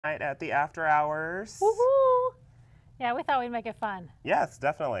Night at the after hours. Woohoo! Yeah, we thought we'd make it fun. Yes,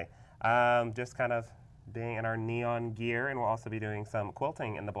 definitely. Just kind of being in our neon gear, and we'll also be doing some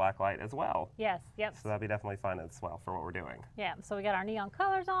quilting in the black light as well. Yes, yep. So that'll be definitely fun as well for what we're doing. Yeah, so we got our neon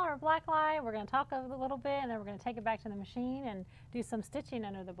colors on, our black light. We're going to talk a little bit, and then we're going to take it back to the machine and do some stitching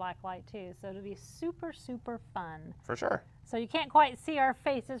under the black light too. So it'll be super, super fun. For sure. So you can't quite see our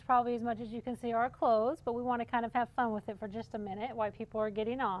faces probably as much as you can see our clothes, but we want to kind of have fun with it for just a minute while people are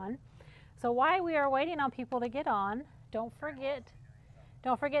getting on. So while we are waiting on people to get on, don't forget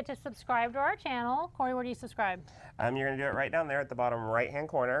to subscribe to our channel. Corey, where do you subscribe? You're going to do it right down there at the bottom right-hand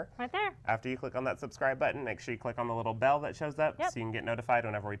corner. Right there. After you click on that subscribe button, make sure you click on the little bell that shows up so you can get notified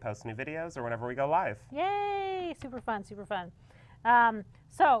whenever we post new videos or whenever we go live. Yay! Super fun, super fun.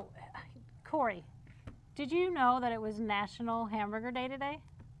 So, Corey, did you know that it was National Hamburger Day today?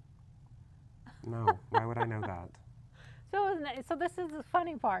 No, why would I know that? So this is the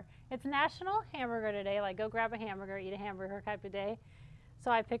funny part. It's National Hamburger Day, like go grab a hamburger, eat a hamburger type of day.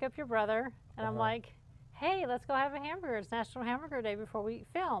 So I pick up your brother, and I'm like, hey, let's go have a hamburger. It's National Hamburger Day before we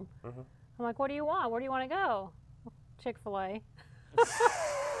film. I'm like, what do you want? Where do you want to go? Chick-fil-A.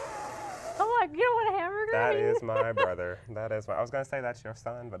 I'm like, you don't want a hamburger? That is my brother. That is my, I was going to say that's your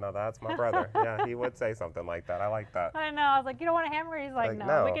son, but no, that's my brother. Yeah, he would say something like that. I like that. I know. I was like, you don't want a hamburger? He's like,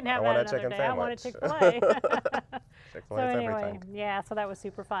 no, we can have that another day. I want a Chick-fil-A. So anyway, yeah, so that was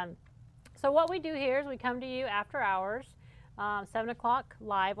super fun. So what we do here is we come to you after hours. 7 o'clock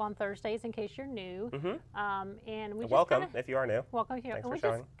live on Thursdays in case you're new. And we just welcome if you are new. Welcome if you're new. We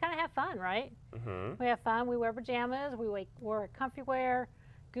just kind of have fun, right? We have fun. We wear pajamas. We wear comfy wear,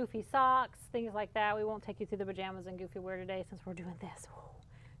 goofy socks, things like that. We won't take you through the pajamas and goofy wear today since we're doing this.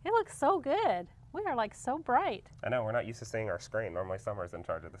 It looks so good. We are like so bright. I know, we're not used to seeing our screen. Normally Summer's in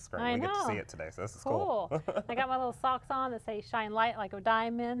charge of the screen. We get to see it today, so this is cool. I got my little socks on that say shine light like a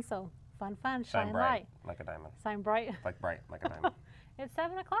diamond, so fun, shine bright light. Like a diamond. Shine bright. Like bright, like a diamond. It's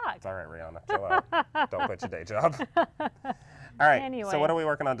 7 o'clock. It's all right, Rihanna. Chill out. Don't quit your day job. All right, anyway. So what are we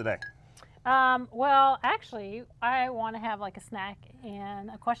working on today? Well, actually, I want to have like a snack and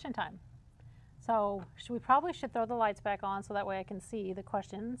a question time. So we probably should throw the lights back on so that way I can see the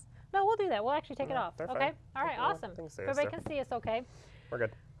questions. No, we'll do that. We'll actually take it off. Okay? Fine. All right, awesome. Everybody can see us okay? We're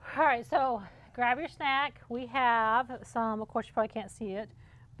good. All right, so grab your snack. We have some, of course you probably can't see it,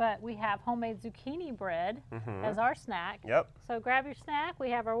 but we have homemade zucchini bread as our snack. Yep. So grab your snack. We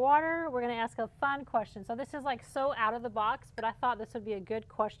have our water. We're going to ask a fun question. So this is like so out of the box, but I thought this would be a good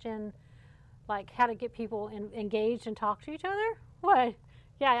question, like how to get people engaged and talk to each other. What?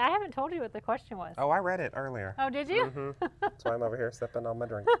 Yeah, I haven't told you what the question was. Oh, I read it earlier. Oh, did you? That's why I'm over here sipping on my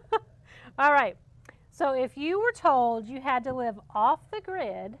drink. All right. So if you were told you had to live off the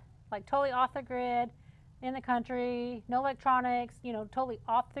grid, like totally off the grid, in the country, no electronics, you know, totally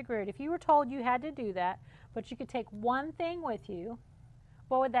off the grid. If you were told you had to do that, but you could take one thing with you,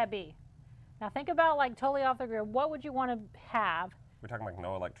 what would that be? Now think about like totally off the grid. What would you want to have? We're talking like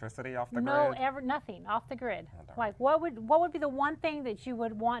no electricity off the grid? No, nothing off the grid. Like what would be the one thing that you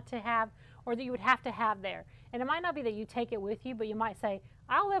would want to have or that you would have to have there? And it might not be that you take it with you, but you might say,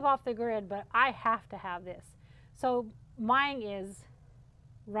 I'll live off the grid, but I have to have this. So mine is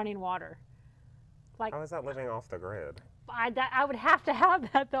running water. Like, how is that living off the grid? I would have to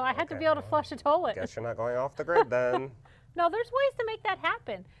have that though. I had to be able to flush a toilet. Guess you're not going off the grid then. No, there's ways to make that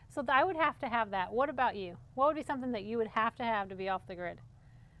happen. So I would have to have that. What about you? What would be something that you would have to be off the grid?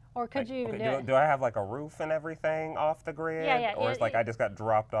 Or could you even do it? Do I have like a roof and everything off the grid? Yeah. Or it's like I just got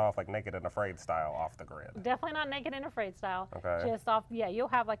dropped off like Naked and Afraid style off the grid? Definitely not Naked and Afraid style. Okay. Just off, yeah, you'll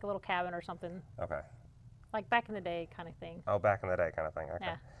have like a little cabin or something. Okay. Like back in the day kind of thing. Oh, back in the day kind of thing. Okay.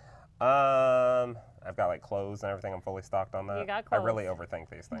 Yeah. I've got like clothes and everything. I'm fully stocked on that. You got clothes. I really overthink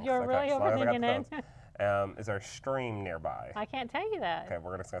these things. You're really overthinking it. Is there a stream nearby? I can't tell you that. Okay,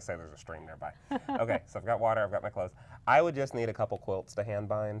 we're just going to say there's a stream nearby. Okay, so I've got water, I've got my clothes. I would just need a couple quilts to hand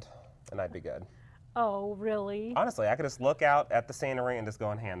bind, and I'd be good. Oh, really? Honestly, I could just look out at the scenery and just go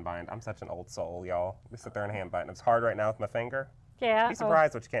and hand bind. I'm such an old soul, y'all. Just sit there and hand bind. It's hard right now with my finger. Yeah. Be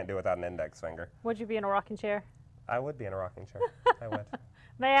surprised what you can't do without an index finger. Would you be in a rocking chair? I would be in a rocking chair. I would.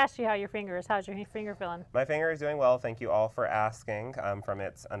 They asked you how your finger is. How's your finger feeling? My finger is doing well. Thank you all for asking from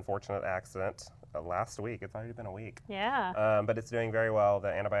its unfortunate accident last week. It's already been a week. Yeah. But it's doing very well. The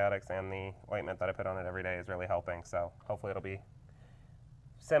antibiotics and the ointment that I put on it every day is really helping. So hopefully it'll be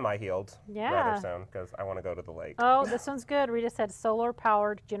semi-healed rather soon because I want to go to the lake. Oh, this one's good. Rita said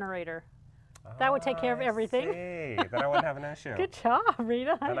solar-powered generator. That would take care of everything. See. Then I wouldn't have an issue. Good job,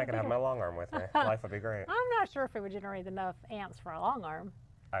 Rita. Then I could have my long arm with me. Life would be great. I'm not sure if it would generate enough amps for a long arm.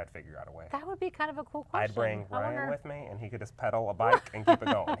 I'd figure out a way. That would be kind of a cool question. I'd bring Ryan with me, and he could just pedal a bike and keep it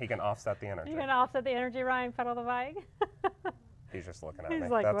going. He can offset the energy. You can offset the energy, Ryan, pedal the bike? He's just looking at me. He's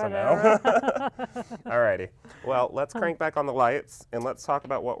like, That's whatever. a no. Alrighty. Well, let's crank back on the lights, and let's talk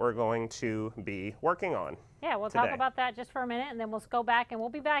about what we're going to be working on. Yeah, we'll today. talk about that just for a minute, and then we'll go back, and we'll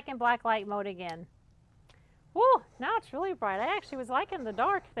be back in black light mode again. Woo, now it's really bright. I actually was liking the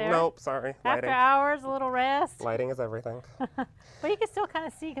dark there. Nope, sorry. After hours, a little rest. Lighting is everything. But you can still kind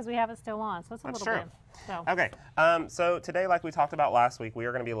of see because we have it still on, so it's a That's little true. bit. So. Okay, so today, like we talked about last week, we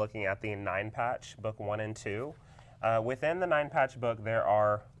are going to be looking at the 9-patch, book 1 and 2. Within the 9-patch book, there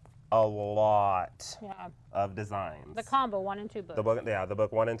are a lot of designs. The combo 1 and 2 book. The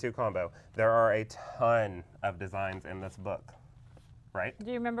book 1 and 2 combo. There are a ton of designs in this book, right? Do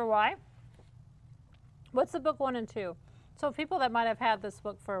you remember why? What's the book 1 and 2? So people that might have had this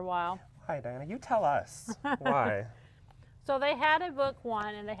book for a while. Why, Diana? You tell us. Why? So they had a book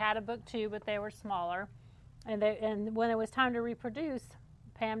 1 and they had a book 2, but they were smaller. And when it was time to reproduce,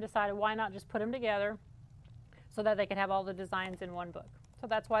 Pam decided why not just put them together so that they could have all the designs in one book. So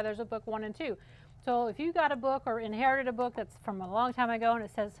that's why there's a book 1 and 2. So if you got a book or inherited a book that's from a long time ago and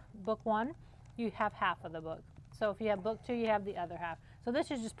it says book 1, you have half of the book. So if you have book 2, you have the other half. So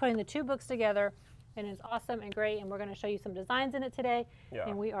this is just putting the 2 books together, and it's awesome and great, and we're going to show you some designs in it today,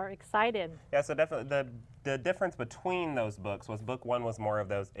 and we are excited. Yeah, so definitely the difference between those books was book 1 was more of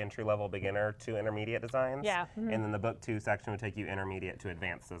those entry-level beginner to intermediate designs. Yeah. And then the book 2 section would take you intermediate to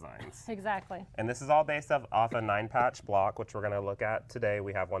advanced designs. Exactly. And this is all based off a 9-patch block, which we're going to look at today.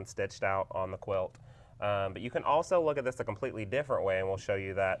 We have one stitched out on the quilt. But you can also look at this a completely different way, and we'll show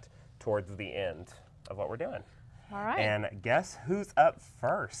you that towards the end of what we're doing. All right. And guess who's up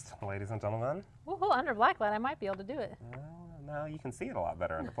first, ladies and gentlemen? Woohoo, under black light, I might be able to do it. No, you can see it a lot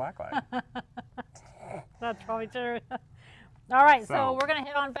better under black light. That's probably true. All right, so we're going to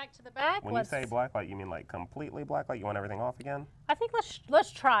head on back to the back. When you say black light, you mean like completely black light? You want everything off again? I think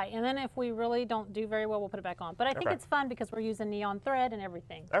let's try, and then if we really don't do very well, we'll put it back on. But I think it's fun because we're using neon thread and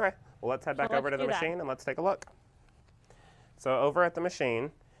everything. Okay, well let's head back over to the machine and let's take a look. So over at the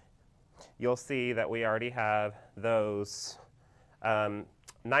machine, you'll see that we already have those 9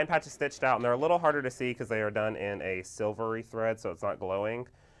 patches stitched out, and they're a little harder to see because they are done in a silvery thread, so it's not glowing.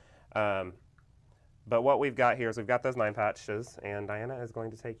 But what we've got here is we've got those 9 patches, and Diana is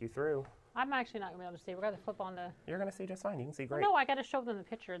going to take you through. I'm actually not going to be able to see. We're going to flip on the... You're going to see just fine. You can see great. No, I got to show them the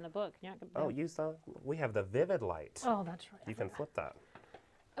picture in the book. You're not gonna... Oh, use the... We have the vivid light. Oh, that's right. You can flip that.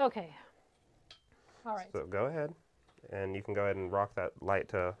 Okay. All right. So go ahead, and you can go ahead and rock that light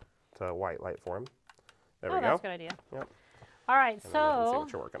to white light for him. There we go. That's a good idea. Yep. All right, and so... see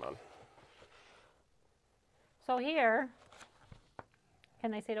what you're working on. So here... Can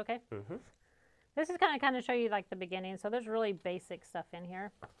they see it okay? Mm-hmm. This is going to kind of show you like the beginning. So there's really basic stuff in here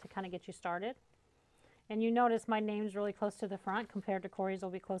to kind of get you started. And you notice my name's really close to the front compared to Corey's will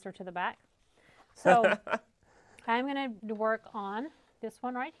be closer to the back. So I'm going to work on this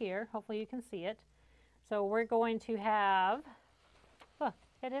one right here. Hopefully you can see it. So we're going to have, oh,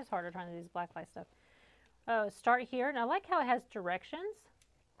 it is harder trying to do these black light stuff. Start here. And I like how it has directions.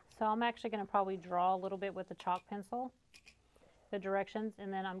 So I'm actually going to probably draw a little bit with the chalk pencil. The directions,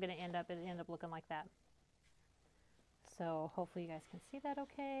 and then I'm going to end up looking like that. So hopefully you guys can see that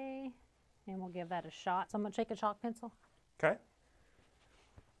okay, and we'll give that a shot. So I'm going to take a chalk pencil. Okay.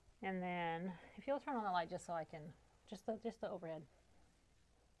 And then if you'll turn on the light just so I can, just the overhead.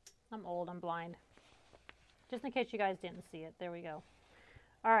 I'm old, I'm blind. Just in case you guys didn't see it, there we go.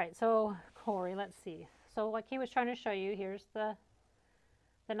 All right, so Corey, let's see. So like he was trying to show you, here's the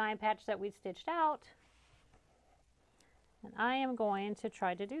 9 patch that we stitched out. And I am going to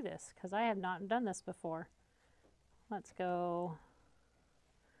try to do this because I have not done this before. Let's go.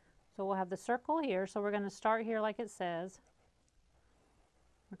 So we'll have the circle here. So we're going to start here like it says.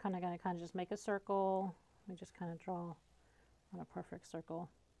 We're kind of going to just make a circle. We just kind of draw not a perfect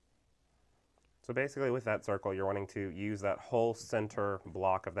circle. So basically with that circle, you're wanting to use that whole center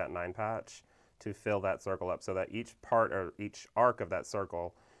block of that 9 patch to fill that circle up so that each part or each arc of that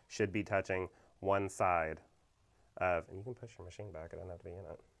circle should be touching one side of, and you can push your machine back, it doesn't have to be in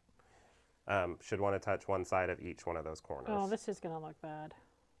it. Should want to touch one side of each one of those corners. Oh, this is going to look bad.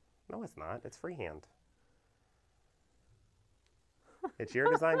 No, it's not. It's freehand. It's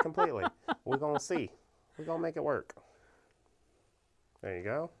your design completely. We're going to see. We're going to make it work. There you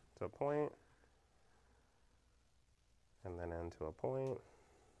go. To a point. And then into a point.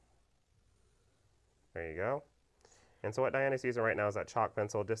 There you go. And so what Diana's using right now is that chalk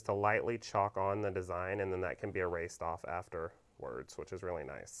pencil just to lightly chalk on the design, and then that can be erased off afterwards, which is really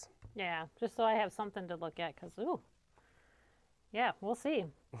nice. Yeah, just so I have something to look at, because, ooh, Yeah, we'll see.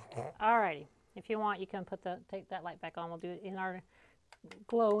 Alrighty. If you want, you can take that light back on. We'll do it in our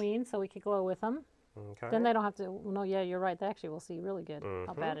glowing so we can glow with them. Okay. Then they don't have to, no, yeah, you're right. They actually will see really good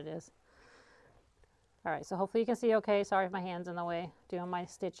how bad it is. All right, so hopefully you can see okay. Sorry if my hand's in the way doing my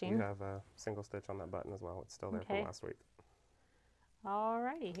stitching. You have a single stitch on that button as well. It's still there from last week.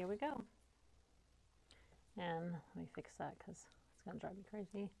 Alrighty, here we go. And let me fix that because it's going to drive me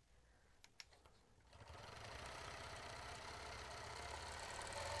crazy.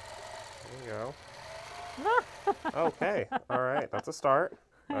 There you go. Okay, all right, that's a start.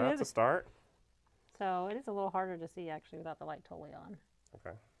 That's a start. So it is a little harder to see actually without the light totally on.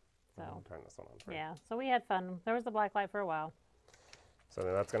 Okay. So I'll turn this one on for you. yeah, so we had fun. There was the black light for a while. So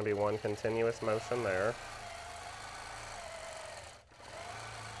then that's going to be one continuous motion there.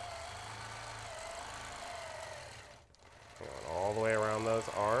 Going all the way around those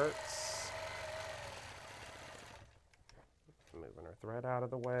arcs. Moving our thread out of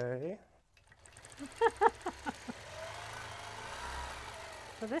the way.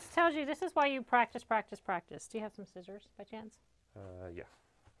 So this tells you, this is why you practice, practice, practice. Do you have some scissors by chance? Yeah.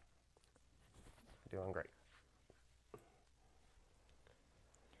 Doing great.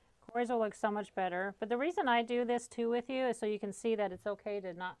 Corey's will look so much better. But the reason I do this too with you is so you can see that it's okay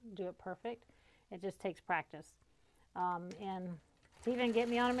to not do it perfect. It just takes practice. And to even get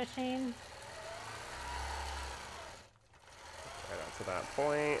me on a machine. Right up to that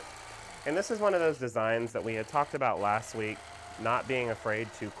point. And this is one of those designs that we had talked about last week, not being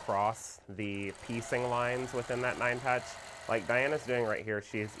afraid to cross the piecing lines within that 9-patch. Like Diana's doing right here,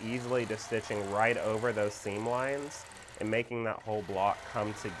 she is easily just stitching right over those seam lines and making that whole block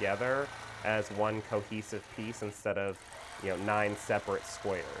come together as one cohesive piece instead of, 9 separate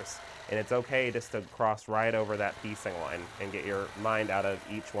squares. And it's okay just to cross right over that piecing line and get your mind out of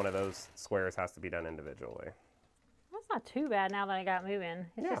each one of those squares has to be done individually. That's not too bad now that I got moving.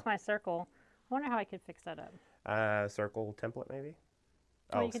 It's just my circle. I wonder how I could fix that up. Circle template maybe?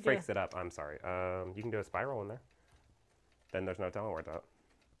 Or Oh, you could fix it up, I'm sorry. You can do a spiral in there. Then there's no telling where it's at.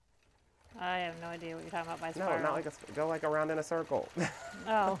 I have no idea what you're talking about by spiral. No, not like go like around in a circle.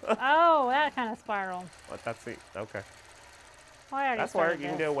 Oh, that kind of spiral. What? That's the okay. Well, I already That's where started you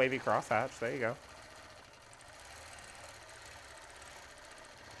can this. do a wavy crosshatch. There you go.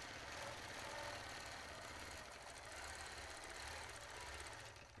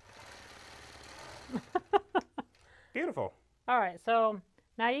 Beautiful. All right, so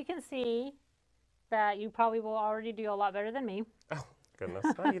now you can see that you probably will already do a lot better than me. Oh goodness,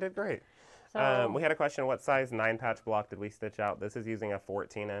 oh, you did great. So, We had a question: what size 9-patch block did we stitch out? This is using a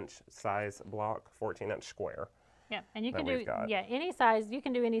 14-inch size block, 14-inch square. yeah, and you that can we've do got. any size. You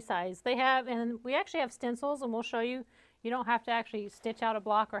can do any size. They have, and we actually have stencils, and we'll show you. You don't have to actually stitch out a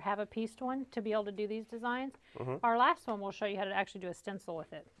block or have a pieced one to be able to do these designs. Our last one will show you how to actually do a stencil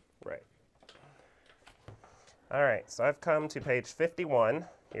with it. Right. All right, so I've come to page 51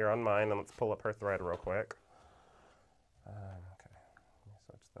 here on mine, and let's pull up her thread real quick. Okay, let me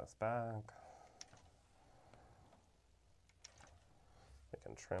switch this back. We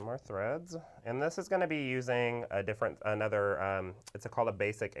can trim our threads, and this is going to be using a different, it's called a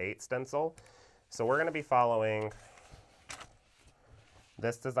basic 8 stencil. So we're going to be following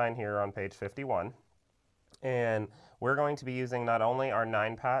this design here on page 51, and we're going to be using not only our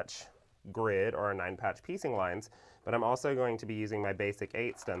 9-patch grid or our 9-patch piecing lines, but I'm also going to be using my basic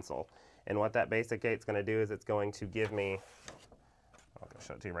 8 stencil. And what that basic 8 is going to do is it's going to give me, I'll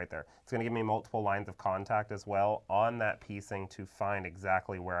show it to you right there. It's going to give me multiple lines of contact as well on that piecing to find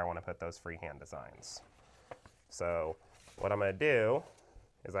exactly where I want to put those freehand designs. So what I'm going to do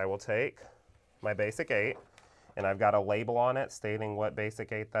is I will take my basic 8, and I've got a label on it stating what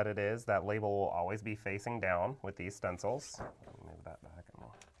basic 8 that it is. That label will always be facing down with these stencils. Move that back and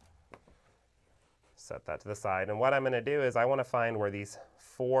we'll set that to the side. And what I'm going to do is I want to find where these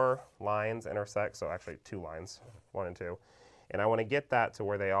 4 lines intersect, so actually 2 lines, 1 and 2. And I want to get that to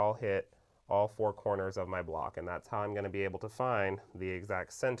where they all hit all 4 corners of my block, and that's how I'm going to be able to find the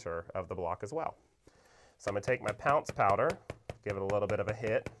exact center of the block as well. So I'm going to take my Pounce powder, give it a little bit of a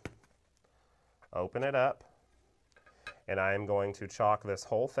hit, open it up, and I am going to chalk this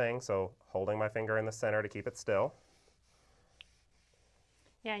whole thing, so holding my finger in the center to keep it still.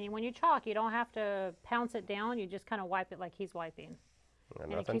 Yeah, and when you chalk, you don't have to pounce it down. You just kind of wipe it like he's wiping.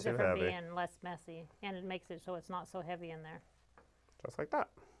 And it keeps it from being less messy, and it makes it so it's not so heavy in there. Just like that.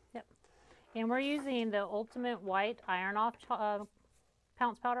 Yep. And we're using the Ultimate White Iron-Off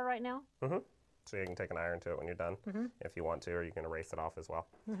Pounce powder right now. So you can take an iron to it when you're done if you want to, or you can erase it off as well.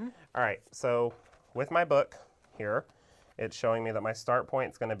 All right, so with my book here, it's showing me that my start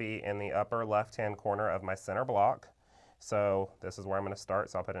point is going to be in the upper left-hand corner of my center block. So this is where I'm going to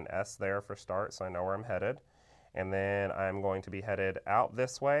start. So I'll put an S there for start so I know where I'm headed. And then I'm going to be headed out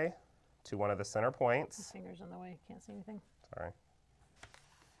this way to one of the center points. My finger's in the way, can't see anything. Sorry.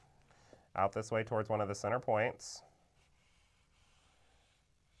 Out this way towards one of the center points.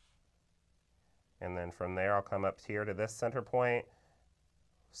 And then from there I'll come up here to this center point,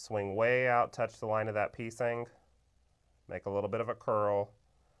 swing way out, touch the line of that piecing, make a little bit of a curl,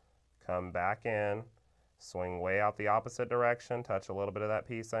 come back in, swing way out the opposite direction, touch a little bit of that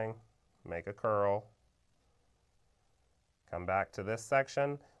piecing, make a curl, come back to this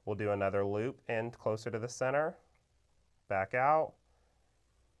section, we'll do another loop in closer to the center, back out,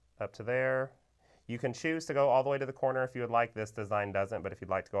 up to there. You can choose to go all the way to the corner if you would like. This design doesn't, but if you'd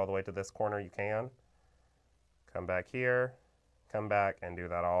like to go all the way to this corner, you can. Come back here, come back, and do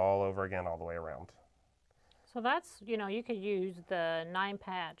that all over again all the way around. So that's, you know, you could use the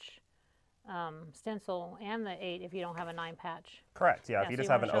 9-patch stencil and the 8 if you don't have a 9-patch. Correct, yeah. If you so just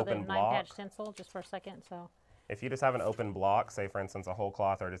you have wanna an show the open block. 9-patch stencil just for a second, so. If you just have an open block, say for instance a whole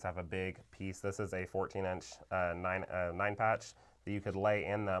cloth or just have a big piece, this is a 14-inch 9-patch that you could lay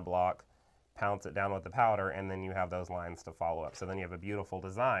in that block, pounce it down with the powder, and then you have those lines to follow up. So then you have a beautiful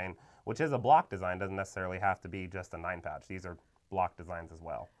design, which is a block design, doesn't necessarily have to be just a 9-patch. These are block designs as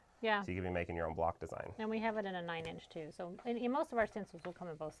well. Yeah. So you could be making your own block design. And we have it in a 9-inch too. So and most of our stencils will come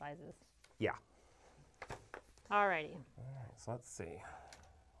in both sizes. Yeah. Alrighty. All right, so let's see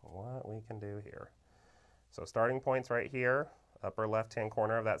what we can do here. So starting point's right here, upper left-hand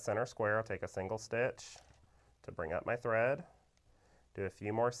corner of that center square. I'll take a single stitch to bring up my thread, do a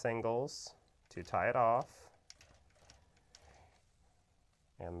few more singles to tie it off,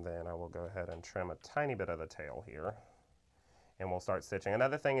 and then I will go ahead and trim a tiny bit of the tail here, and we'll start stitching.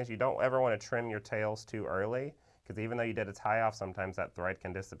 Another thing is you don't ever want to trim your tails too early, because even though you did a tie off, sometimes that thread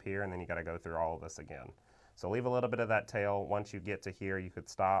can disappear and then you got to go through all of this again. So leave a little bit of that tail. Once you get to here, you could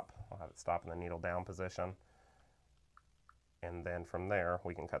stop. I'll have it stop in the needle down position. And then from there,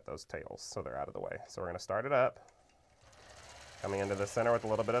 we can cut those tails so they're out of the way. So we're going to start it up. Coming into the center with a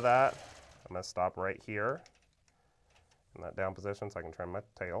little bit of that. I'm going to stop right here in that down position so I can trim my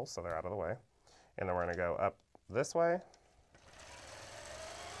tails so they're out of the way. And then we're going to go up this way.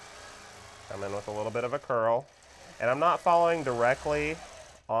 Come in with a little bit of a curl. And I'm not following directly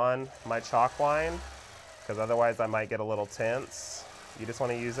on my chalk line, because otherwise I might get a little tense. You just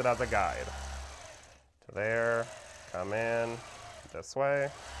want to use it as a guide. To there, come in this way,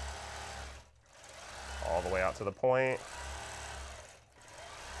 all the way out to the point.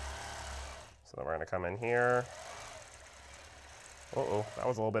 So then we're going to come in here. Uh-oh, that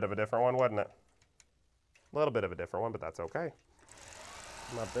was a little bit of a different one, wasn't it? A little bit of a different one, but that's okay.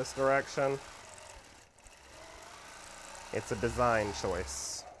 Come up this direction. It's a design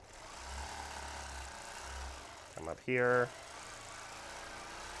choice. Come up here,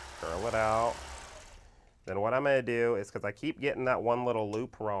 curl it out. Then what I'm going to do is, because I keep getting that one little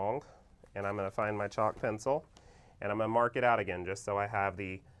loop wrong, and I'm going to find my chalk pencil, and I'm going to mark it out again just so I have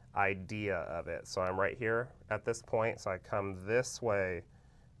the idea of it. So I'm right here at this point, so I come this way,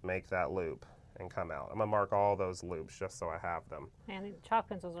 make that loop, and come out. I'm going to mark all those loops just so I have them. And the chalk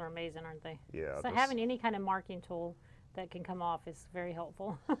pencils are amazing, aren't they? Yeah. So having any kind of marking tool that can come off is very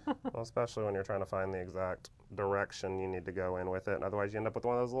helpful. Well, especially when you're trying to find the exact direction you need to go in with it, and otherwise you end up with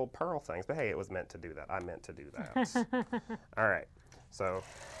one of those little pearl things. But hey, it was meant to do that. I meant to do that. All right, so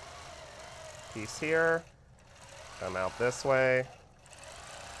piece here, come out this way,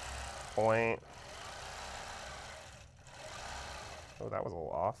 point. Oh, that was a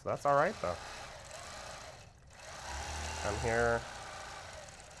little off. That's all right though. Come here.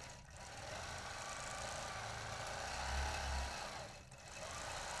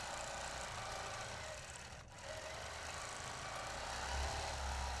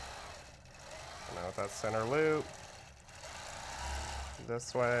 Now with that center loop,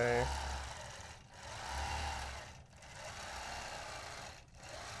 this way.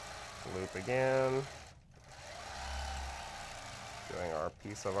 Loop again. Doing our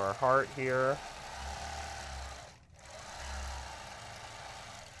piece of our heart here.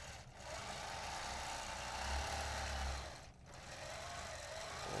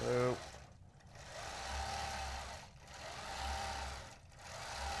 Loop.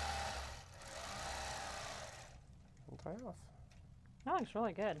 And tie off. That looks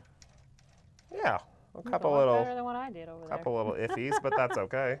really good. Yeah, a couple lot little, better than what I did over couple little iffies, but that's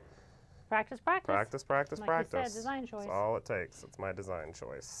okay. Practice, practice. Practice, practice, Like practice. you said, design choice. That's all it takes. It's my design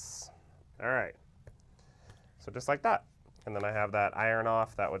choice. All right. So just like that. And then I have that iron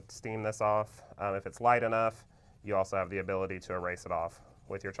off. That would steam this off. If it's light enough, you also have the ability to erase it off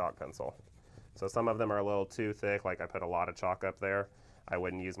with your chalk pencil. So some of them are a little too thick, like I put a lot of chalk up there. I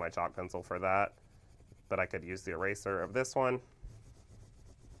wouldn't use my chalk pencil for that, but I could use the eraser of this one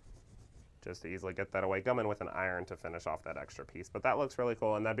just to easily get that away. Come in with an iron to finish off that extra piece. But that looks really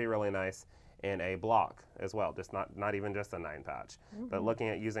cool, and that'd be really nice in a block as well, just not even just a 9-patch. But looking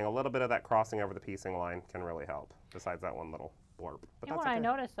at using a little bit of that crossing over the piecing line can really help, besides that one little blurb. But And that's what I okay.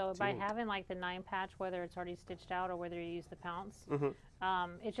 noticed though, by neat. having like the 9-patch, whether it's already stitched out or whether you use the pounce,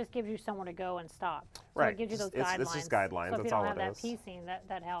 Mm-hmm. it just gives you somewhere to go and stop. So Right. it gives you those It's guidelines. just guidelines. So if you That's don't all have it that is. piecing,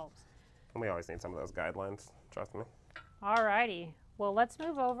 that helps. And we always need some of those guidelines, trust me. Alrighty. Well, let's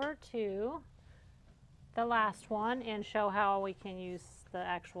move over to the last one and show how we can use the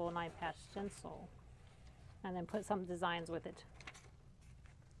actual 9-patch stencil. And then put some designs with it.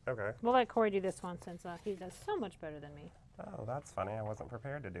 Okay. We'll let Corey do this one since he does so much better than me. Oh, that's funny. I wasn't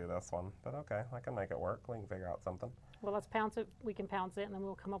prepared to do this one, but okay, I can make it work. We can figure out something. Well, let's pounce it. We can pounce it, and then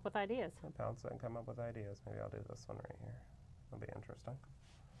we'll come up with ideas. I'll pounce it and come up with ideas. Maybe I'll do this one right here. That'll be interesting.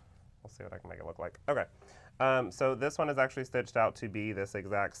 We'll see what I can make it look like. Okay, so this one is actually stitched out to be this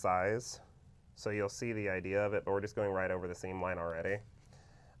exact size. So you'll see the idea of it, but we're just going right over the seam line already.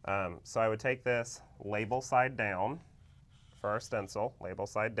 So I would take this label side down for our stencil, label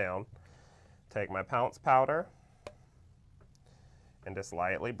side down, take my pounce powder and just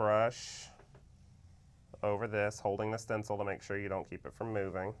lightly brush over this, holding the stencil to make sure you don't keep it from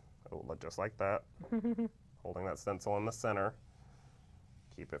moving. Oh, just like that. Holding that stencil in the center.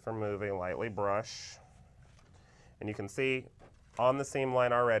 Keep it from moving, lightly brush. And you can see on the seam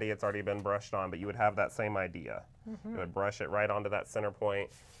line already, it's already been brushed on, but you would have that same idea. You would brush it right onto that center point.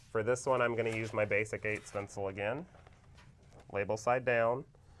 For this one, I'm going to use my basic 8 stencil again. Label side down.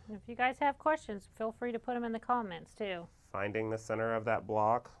 If you guys have questions, feel free to put them in the comments too. Finding the center of that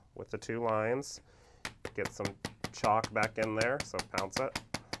block with the 2 lines. Get some chalk back in there, so pounce it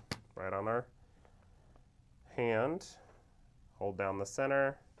right on our hand. Hold down the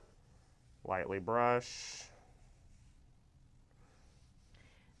center, lightly brush.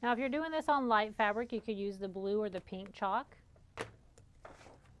 Now, if you're doing this on light fabric, you could use the blue or the pink chalk.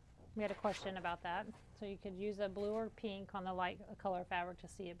 We had a question about that. So you could use a blue or pink on the light color fabric to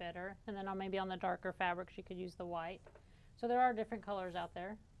see it better. And then maybe on the darker fabrics, you could use the white. So there are different colors out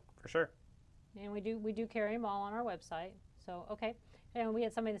there. For sure. And we do carry them all on our website. So, okay. And we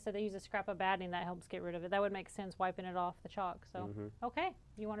had somebody that said they use a scrap of batting that helps get rid of it. That would make sense, wiping it off the chalk. So, okay.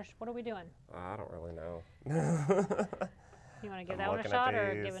 You want to? What are we doing? I don't really know. You want to give I'm that one a looking at shot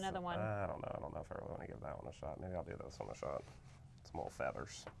or these. give another one? I don't know. I don't know if I really want to give that one a shot. Maybe I'll do this one a shot. Some little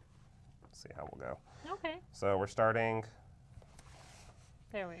feathers. See how we'll go. Okay. So we're starting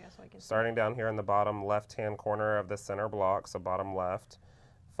There we go. So I can see. starting down here in the bottom left-hand corner of the center block, so bottom left.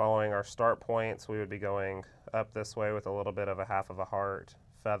 Following our start points, we would be going up this way with a little bit of a half of a heart,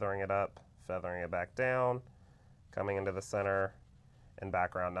 feathering it up, feathering it back down, coming into the center and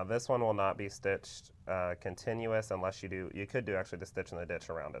background. Now this one will not be stitched continuous unless you could do actually the stitch in the ditch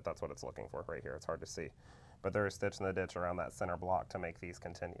around it. That's what it's looking for right here. It's hard to see. But there is stitch in the ditch around that center block to make these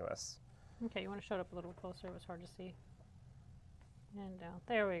continuous. Okay, you want to show it up a little closer? It was hard to see. And down.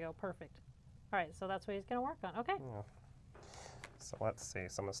 There we go. Perfect. All right, so that's what he's going to work on. Okay. Yeah. So let's see.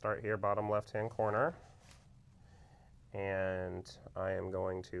 So I'm going to start here, bottom left-hand corner. And I am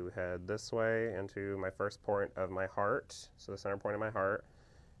going to head this way into my first point of my heart. So the center point of my heart.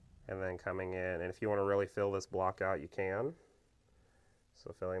 And then coming in. And if you want to really fill this block out, you can.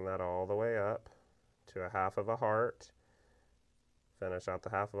 So filling that all the way up to a half of a heart. Finish out the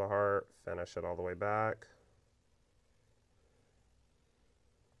half of a heart. Finish it all the way back.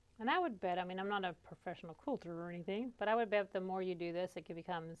 And I would bet, I mean, I'm not a professional quilter or anything, but I would bet the more you do this, it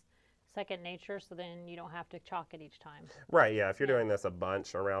becomes second nature, so then you don't have to chalk it each time. Right, yeah. If you're doing this a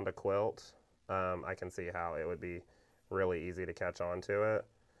bunch around a quilt, I can see how it would be really easy to catch on to it.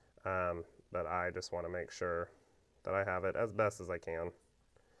 But I just want to make sure that I have it as best as I can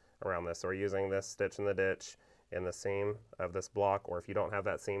around this. So we're using this stitch in the ditch in the seam of this block, or if you don't have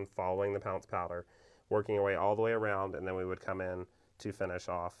that seam, following the pounce powder, working your way all the way around, and then we would come in to finish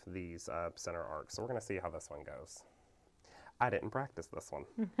off these center arcs. So we're going to see how this one goes. I didn't practice this one.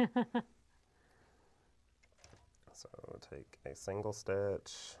 So take a single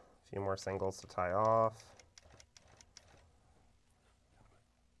stitch, a few more singles to tie off.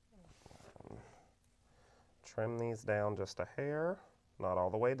 Trim these down just a hair, not all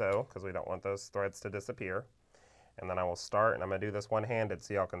the way though, because we don't want those threads to disappear. And then I will start, and I'm going to do this one-handed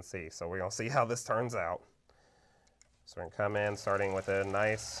so y'all can see. So we're going to see how this turns out. So we're going to come in starting with a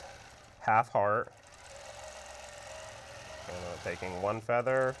nice half heart. And taking one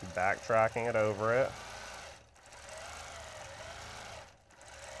feather, backtracking it over it.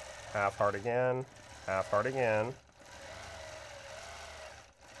 half heart again, half heart again.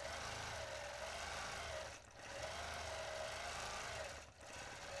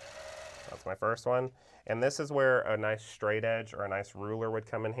 That's my first one. And this is where a nice straight edge or a nice ruler would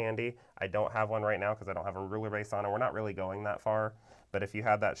come in handy. I don't have one right now because I don't have a ruler base on it. We're not really going that far. But if you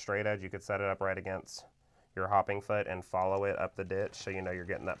had that straight edge, you could set it up right against your hopping foot and follow it up the ditch so you know you're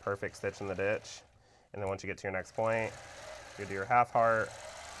getting that perfect stitch in the ditch. And then once you get to your next point, you do your half heart,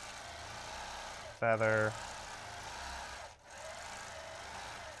 feather,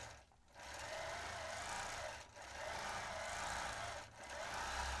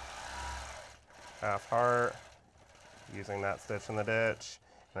 half heart, using that stitch in the ditch,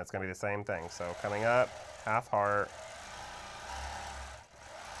 and it's going to be the same thing. So coming up, half heart,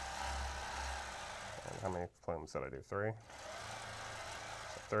 and how many plumes did I do? 3.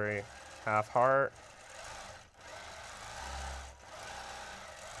 So 3, half heart,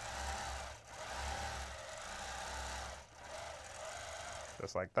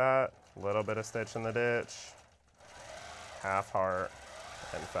 just like that, a little bit of stitch in the ditch, half heart,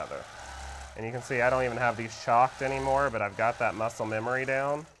 and feather. And you can see I don't even have these chalked anymore, but I've got that muscle memory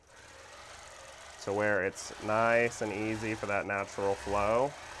down to where it's nice and easy for that natural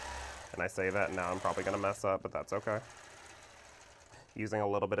flow. And I say that and now I'm probably going to mess up, but that's okay. Using a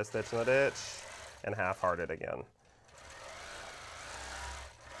little bit of stitch in the ditch and half-hearted again.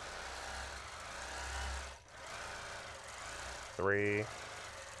 Three,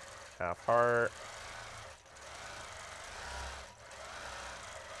 half heart.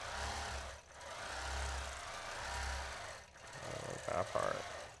 Half heart.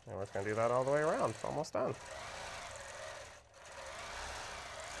 And we're just going to do that all the way around. It's almost done.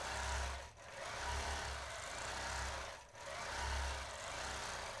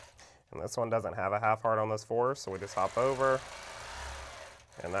 And this one doesn't have a half heart on this 4, so we just hop over.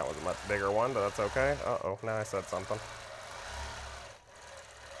 And that was a much bigger one, but that's okay. Uh-oh, now I said something.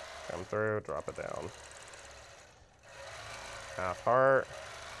 Come through, drop it down. Half heart.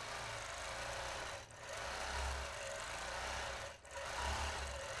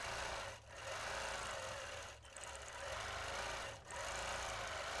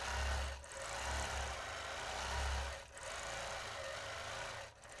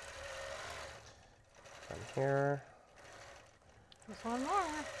 Come here. Just one more.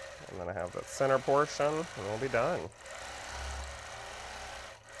 And then I have that center portion, and we'll be done.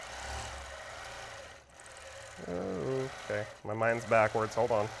 Okay, my mind's backwards.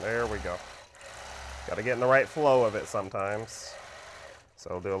 Hold on. There we go. Got to get in the right flow of it sometimes. So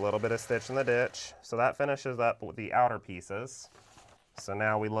we'll do a little bit of stitch in the ditch. So that finishes up with the outer pieces. So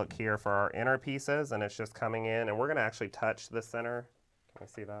now we look here for our inner pieces, and it's just coming in, and we're going to actually touch the center. Can I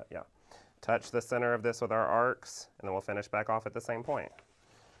see that? Yeah. Touch the center of this with our arcs, and then we'll finish back off at the same point.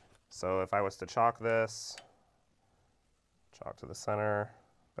 So if I was to chalk this, chalk to the center,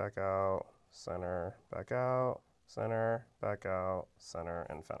 back out, center, back out, center, back out, center,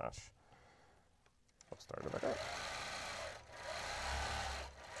 and finish. We'll start it back up.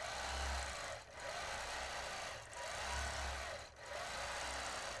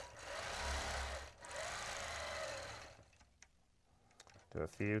 Do a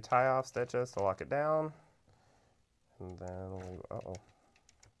few tie-off stitches to lock it down. And then we'll, uh-oh.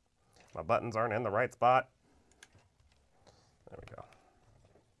 My buttons aren't in the right spot. There we go.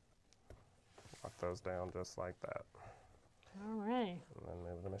 Lock those down just like that. All right. And then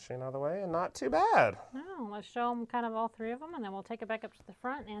move the machine out of the way, and not too bad. Now, let's show them kind of all 3 of them, and then we'll take it back up to the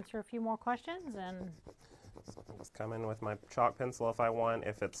front and answer a few more questions. And So I'll just come in with my chalk pencil if I want,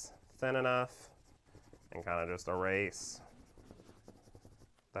 if it's thin enough, and kind of just erase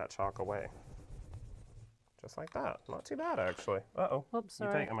that chalk away. Just like that. Not too bad, actually. Uh-oh. Whoops,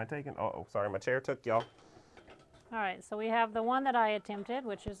 sorry. Am I taking? Uh-oh, sorry, my chair took y'all. All right, so we have the one that I attempted,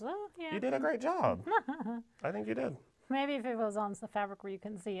 which is, oh, yeah. You did a great job. I think you did. Maybe if it was on the fabric where you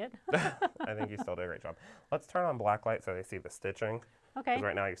couldn't see it. I think you still did a great job. Let's turn on black light so they see the stitching. Okay. Because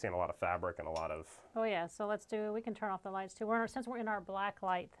right now you're seeing a lot of fabric and a lot of... Oh, yeah, so we can turn off the lights, too. Since we're in our black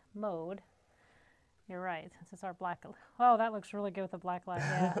light mode. You're right, since it's our black... Oh, that looks really good with the black light.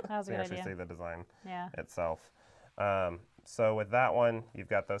 Yeah, that was a you good actually idea. see the design itself. So with that one, you've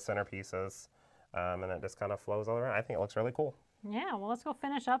got those center pieces, and it just kind of flows all around. I think it looks really cool. Yeah, well, let's go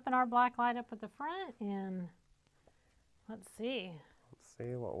finish up in our black light up at the front, and let's see. Let's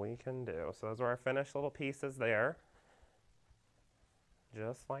see what we can do. So those are our finished little pieces there.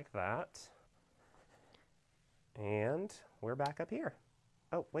 Just like that. And we're back up here.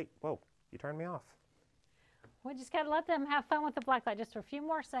 Oh, wait, whoa, you turned me off. We just got to let them have fun with the black light just for a few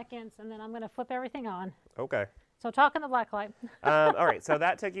more seconds, and then I'm going to flip everything on. Okay. So talking the black light. All right, so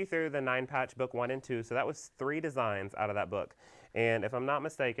that took you through the 9-patch book 1 and 2. So that was 3 designs out of that book. And if I'm not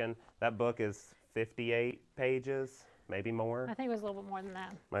mistaken, that book is 58 pages, maybe more. I think it was a little bit more than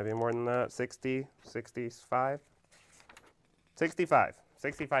that. Maybe more than that, 60, 65?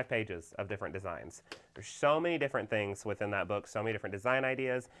 65 pages of different designs. There's so many different things within that book, so many different design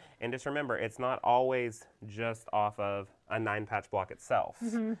ideas. And just remember, it's not always just off of a 9-patch block itself.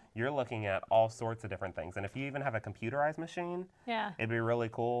 You're looking at all sorts of different things. And if you even have a computerized machine, it'd be really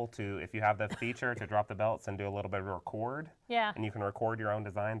cool to, if you have the feature to drop the belts and do a little bit of record. And you can record your own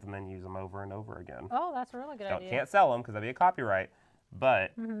designs and then use them over and over again. Oh, that's a really good idea. Can't sell them because that'd be a copyright.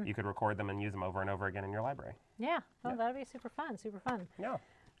 But you could record them and use them over and over again in your library. Yeah, oh, that'd be super fun, super fun. Yeah.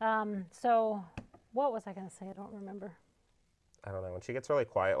 So what was I going to say? I don't remember. I don't know. When she gets really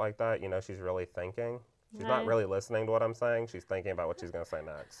quiet like that, you know she's really thinking. She's not really listening to what I'm saying. She's thinking about what she's going to say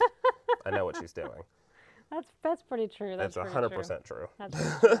next. I know what she's doing. That's pretty true. That's 100% true. That's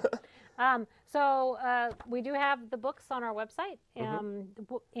true. So we do have the books on our website,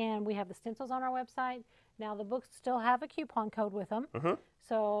 and we have the stencils on our website. Now the books still have a coupon code with them.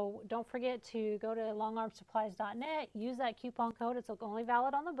 So don't forget to go to longarmsupplies.net, use that coupon code. It's only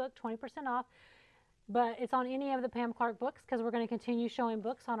valid on the book, 20% off. But it's on any of the Pam Clarke books because we're going to continue showing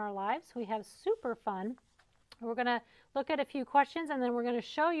books on our lives. We have super fun. We're going to look at a few questions and then we're going to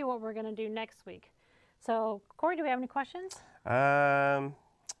show you what we're going to do next week. So, Corey, do we have any questions? Thanks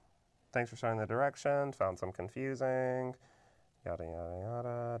for showing the directions. Found some confusing. Yada, yada,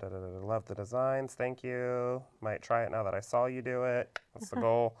 yada. Da, da, da, da. Love the designs. Thank you. Might try it now that I saw you do it. That's the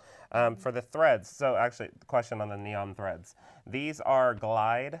goal. For the threads, so actually, the question on the neon threads. These are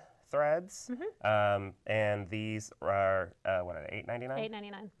glide threads, and these are, what are they, $8.99?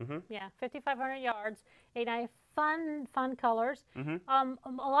 $8.99. Yeah, 5,500 yards, $8.99. Fun colors. A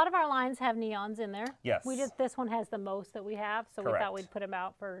lot of our lines have neons in there. Yes. This one has the most that we have, so we thought we'd put them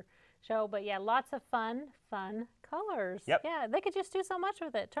out for show. But yeah, lots of fun colors. Yep. Yeah, they could just do so much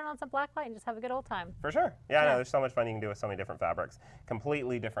with it. Turn on some black light and just have a good old time. For sure. Yeah, no, there's so much fun you can do with so many different fabrics.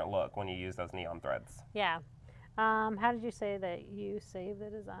 Completely different look when you use those neon threads. Yeah. How did you say that you save the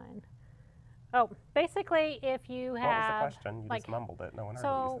design? Oh, basically, if you have. What was the question? You just mumbled it. No one heard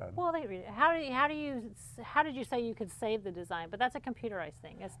what you said. Well, they read it. How did you say you could save the design? But that's a computerized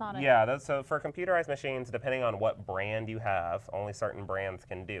thing. It's not a. Yeah. So for computerized machines, depending on what brand you have, only certain brands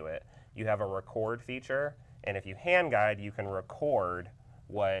can do it. You have a record feature, and if you hand guide, you can record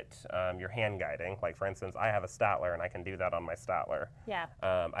what you're hand guiding. Like for instance, I have a Statler, and I can do that on my Statler. Yeah.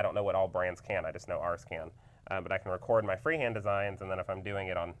 I don't know what all brands can. I just know ours can. But I can record my freehand designs, and then if I'm doing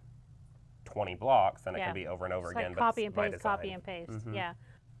it on 20 blocks, then it can be over and over again. Like copy and paste, copy and paste. Yeah,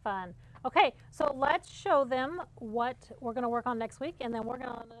 fun. Okay, so let's show them what we're going to work on next week, and then we're going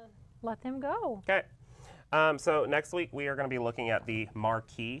to let them go. Okay. So next week we are going to be looking at the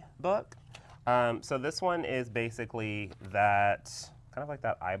Marquee book. So this one is basically that, kind of like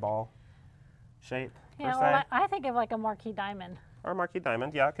that eyeball shape. Yeah, well, I think of like a marquee diamond. Or a marquee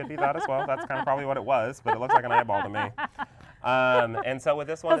diamond, yeah, it could be that as well. That's kind of probably what it was, but it looks like an eyeball to me. And so with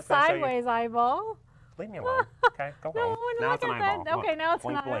this one, it's going to show you... sideways eyeball. Leave me alone. Okay, go home. Now it's an eyeball. Okay, now it's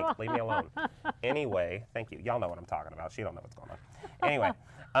an eyeball. Blink, leave me alone. Anyway, thank you. Y'all know what I'm talking about. She don't know what's going on. Anyway,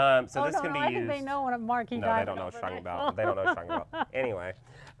 so this can be used... I think they know what a marquee diamond is. No, they don't know what you're talking about. They don't know what you're talking about. Anyway,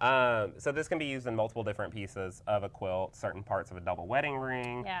 so this can be used in multiple different pieces of a quilt, certain parts of a double wedding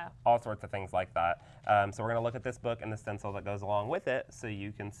ring, all sorts of things like that. So we're going to look at this book and the stencil that goes along with it so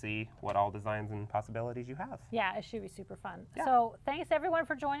you can see what all designs and possibilities you have. Yeah, it should be super fun. Yeah. So thanks everyone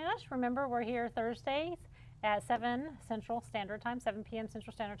for joining us. Remember, we're here Thursdays at 7 Central Standard Time, 7 p.m.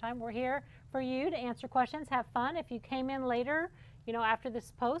 Central Standard Time. We're here for you to answer questions, have fun. If you came in later, you know, after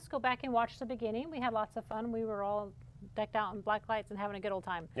this post, go back and watch the beginning. We had lots of fun. We were all decked out in black lights and having a good old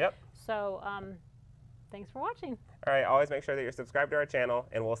time. Yep. So thanks for watching. All right, always make sure that you're subscribed to our channel,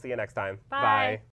 and we'll see you next time. Bye. Bye.